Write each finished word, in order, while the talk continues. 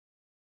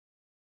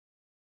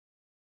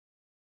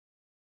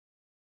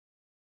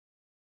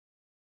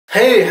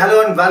Hey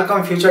hello and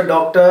welcome future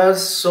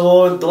doctors.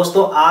 सो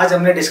दोस्तों आज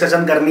हमने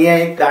डिस्कशन करनी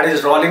है एक दैट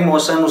इज रोलिंग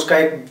मोशन। उसका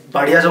एक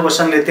बढ़िया सा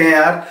क्वेश्चन लेते हैं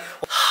यार,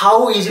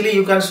 how easily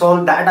you can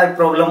solve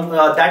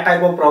that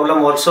type of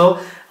problem also.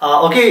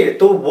 Okay,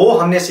 तो वो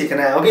हमने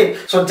सीखना है। Okay,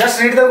 so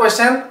just read the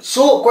question.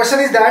 So question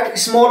is that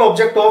small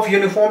object of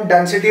uniform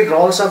density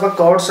rolls up a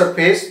curved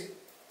surface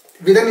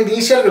with an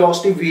initial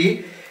velocity v.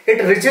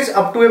 It reaches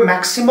up to a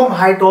maximum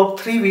height of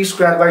 3v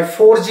square by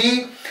 4g.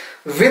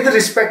 With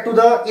respect to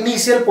the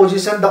initial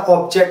position the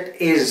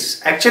object is.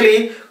 Actually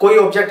कोई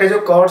object है जो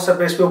curved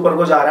surface पे ऊपर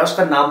को जा रहा है,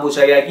 उसका नाम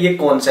पूछा गया कि ये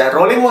कौन सा है।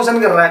 रोलिंग मोशन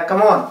कर रहा है।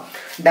 कम ऑन,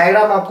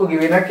 डायग्राम आपको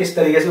गिवन है किस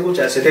तरीके से, कुछ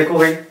ऐसे देखो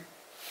भाई,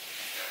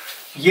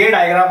 ये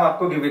डायग्राम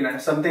आपको गिवन है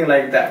समथिंग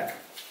लाइक दैट,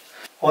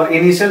 और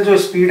इनिशियल जो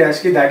स्पीड है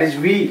इसकी दैट इज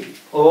v।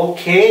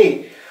 ओके,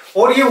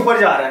 और ये ऊपर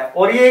जा रहा है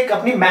और ये एक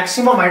अपनी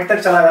मैक्सिमम हाइट तक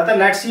चला जाता है।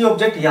 लेट्स सी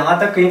ऑब्जेक्ट यहां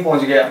तक कहीं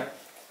पहुंच गया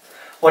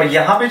और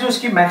यहां पे जो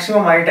उसकी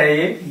मैक्सिमम हाइट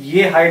है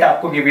ये हाइट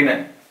आपको गिवन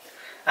है,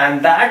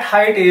 and that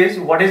height is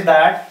what is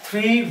that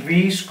 3v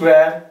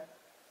square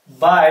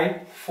by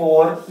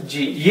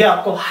 4g। ये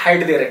आपको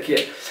हाइट दे रखी है।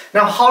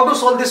 Now how to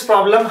solve this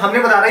problem? हमने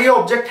बताना है ये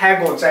ऑब्जेक्ट है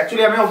कौन सा।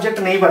 एक्चुअली हमें ऑब्जेक्ट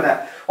नहीं पता है।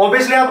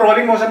 ऑब्वियसली आप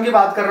रोलिंग मोशन की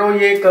बात कर रहे हो,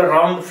 ये एक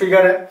राउंड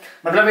फिगर है,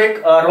 मतलब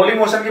एक रोलिंग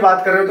मोशन की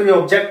बात कर रहे हो तो ये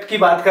ऑब्जेक्ट की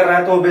बात कर रहा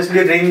है, तो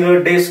obviously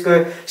ring, disc,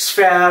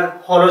 sphere,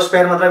 hollow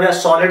sphere मतलब या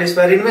सॉलिड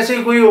स्फेयर, इनमें से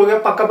कोई हो गया,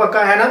 पक्का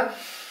पक्का है ना।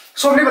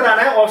 सो हमने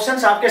बताना है,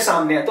 ऑप्शंस आपके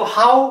सामने है, तो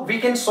how we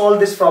can solve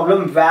this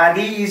problem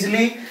very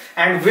easily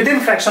and within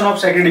fraction of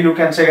second you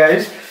can say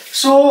guys.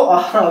 So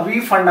v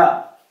फंडा,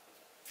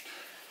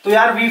 तो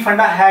यार v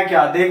फंडा है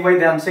क्या, देख भाई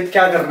ध्यान से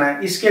क्या करना है,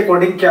 इसके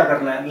अकॉर्डिंग क्या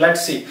करना है।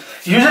 Let's see,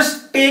 you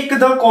just take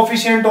the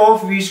coefficient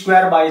of v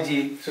square by g।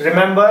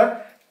 Remember,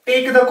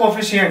 take the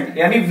coefficient,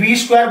 यानी v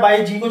स्क्वायर बाय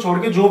g को छोड़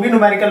के जो भी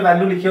न्यूमेरिकल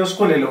वैल्यू लिखी है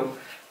उसको ले लो।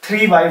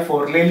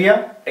 3/4 ले लिया,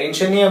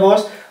 टेंशन नहीं है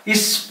बॉस।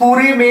 इस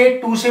पूरे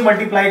में 2 से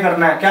मल्टीप्लाई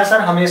करना है। क्या सर?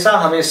 हमेशा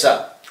हमेशा।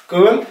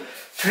 कूल,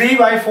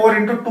 3/4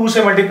 इंटू 2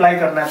 से मल्टीप्लाई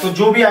करना है, तो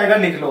जो भी आएगा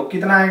लिख लो।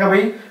 कितना आएगा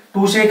भाई?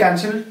 2 से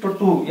कैंसिल तो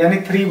 2, यानी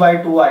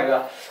 3/2 आएगा।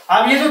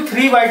 अब ये जो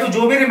 3/2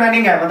 जो भी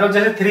रिमेनिंग है, मतलब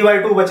जैसे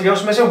 3/2 बच गया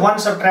उसमें से 1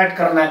 सब्ट्रैक्ट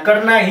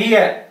करना ही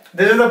है।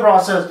 This is the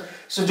process.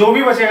 सो जो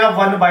भी बचेगा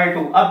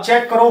 1/2। अब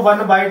चेक करो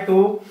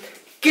 1/2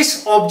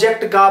 किस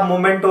ऑब्जेक्ट का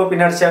मोमेंट ऑफ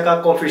इनर्शिया का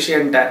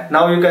कोफिशिएंट है।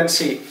 नाउ यू कैन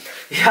सी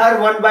यार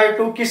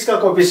 1/2 किसका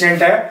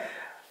कोफिशिएंट है।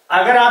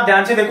 अगर आप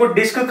ध्यान से देखो,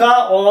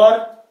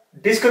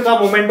 डिस्क का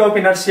मोमेंट ऑफ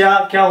इनर्शिया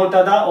क्या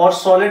होता था, और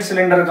सॉलिड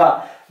सिलेंडर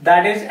का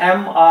दैट इज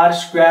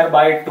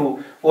mr²/2,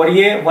 और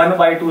ये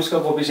 1/2 इसका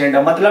कोफिशिएंट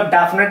है। मतलब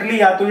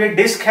डेफिनेटली या तो ये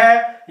डिस्क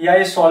है या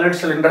ये सॉलिड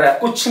सिलेंडर है।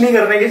 कुछ नहीं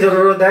करने की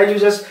जरूरत है, you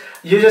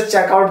just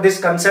check out this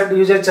concept,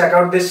 you just check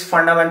out this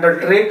fundamental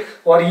trick.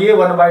 और ये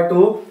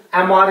 1/2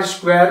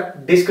 mr²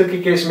 डिस्क के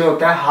केस में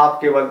होता है हाफ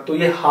केवल, तो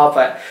ये हाफ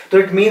है, तो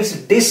इट मींस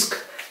डिस्क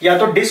या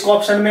तो डिस्क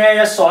ऑप्शन में है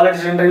या solid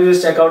cylinder. You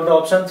just check out the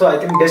option, so I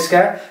think disc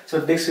है, सो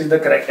disc is the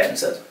correct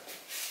answer.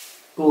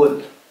 Cool.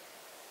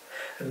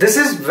 This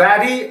is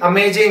very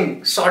amazing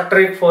short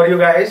trick for you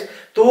guys.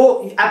 तो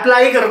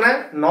apply करना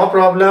है, no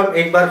problem.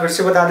 एक बार फिर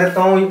से बता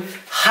देता हूं,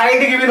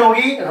 हाइट गिवन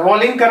होगी,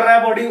 रोलिंग कर रहा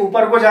है बॉडी,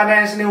 ऊपर को जाना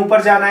है इसने,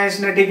 ऊपर जाना है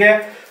इसने, ठीक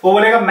है। वो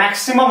बोलेगा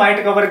मैक्सिमम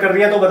हाइट कवर कर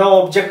रही है, तो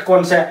बताओ ऑब्जेक्ट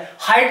कौन सा है।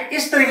 हाइट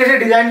इस तरीके से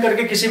डिजाइन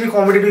करके किसी भी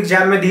कॉम्पिटिटिव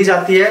एग्जाम में दी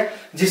जाती है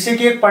जिससे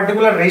कि एक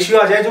पर्टिकुलर रेशियो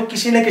आ जाए जो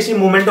किसी न किसी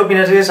मूवमेंट ऑफ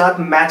इनर्जी के साथ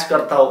मैच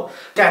करता हो।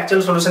 तो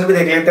एक्चुअल सॉल्यूशन भी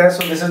देख लेते हैं।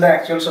 So this is the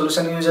actual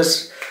solution. You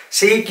just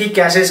see कि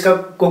कैसे इसका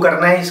को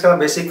करना है, इसका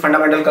बेसिक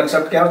फंडामेंटल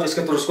कंसेप्ट क्या है और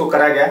जिसके थ्रू उसको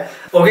कराया गया है।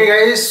 Okay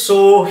guys,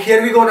 so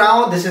here we go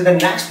now. This is the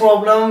next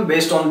problem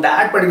based on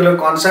that particular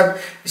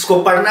concept. इसको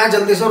पढ़ना है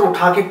जल्दी से और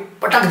उठा के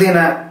पटक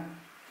देना है।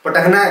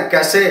 पटकना है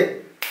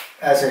कैसे?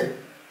 ऐसे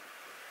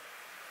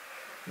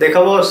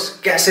देखो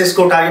बॉस, कैसे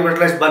इसको उठा के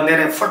पटक बंदे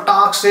ने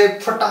फटाक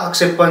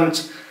से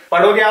पंच।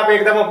 पढ़ोगे आप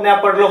एकदम अपने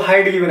आप पढ़ लो।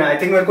 हाइट गिवन है, आई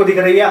थिंक मेरे को दिख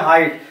रही है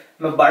हाइट,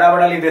 मैं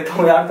बड़ा लिख देता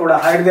हूं यार, थोड़ा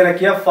हाइट दे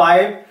रखी है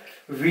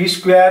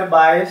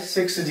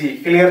 5v²/6g।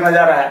 क्लियर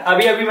नजर आया?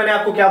 अभी मैंने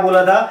आपको क्या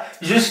बोला था,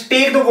 just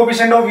take the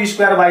coefficient of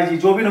v²/g,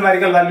 जो भी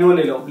न्यूमेरिकल वैल्यू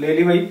ले लो। ले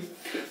ली भाई,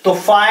 तो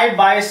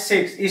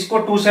 5/6 इसको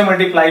 2 से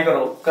मल्टीप्लाई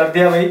करो, कर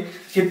दिया भाई।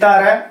 कितना आ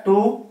रहा है?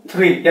 2,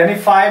 3, यानी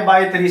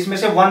 5/3, इसमें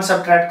से 1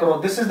 सब्ट्रैक्ट करो।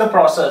 This is the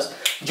process.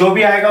 जो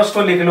भी आएगा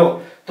उसको लिख लो,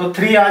 तो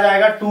 3 आ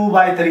जाएगा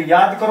 2/3।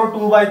 याद करो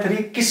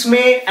 2/3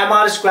 किसमें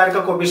mr² का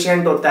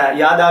कोफिशिएंट होता है,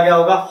 याद आ गया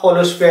होगा,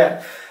 होलो sphere.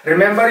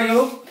 Remember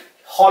you,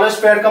 hollow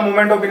sphere का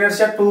मोमेंट ऑफ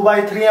इनर्शिया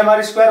 2/3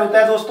 mr² होता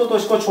है दोस्तों। तो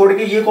इसको छोड़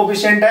के ये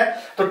कोफिशिएंट है,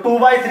 तो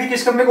 2/3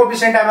 किसका में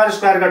कोफिशिएंट है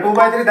mr² का?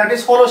 2/3 that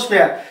is hollow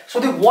sphere. So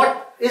what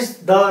is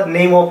the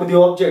name of the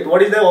object?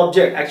 What is the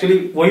object? Actually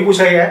वही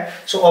पूछा गया है।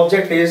 So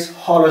object is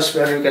hollow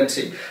sphere, you can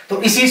see. तो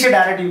इसी से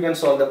direct you can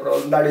solve the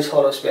problem. That is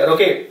hollow sphere.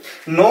 Okay.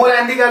 No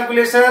lengthy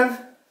calculation,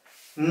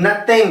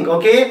 nothing.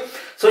 Okay.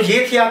 So ये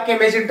थी आपके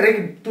amazing trick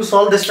to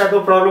solve this type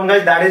of problem,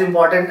 guys. That is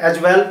important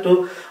as well to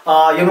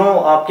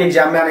आपके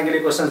exam में आने के लिए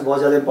questions बहुत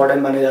ज्यादा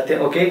इंपॉर्टेंट माने जाते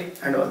हैं। Okay,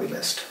 and all the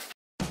best.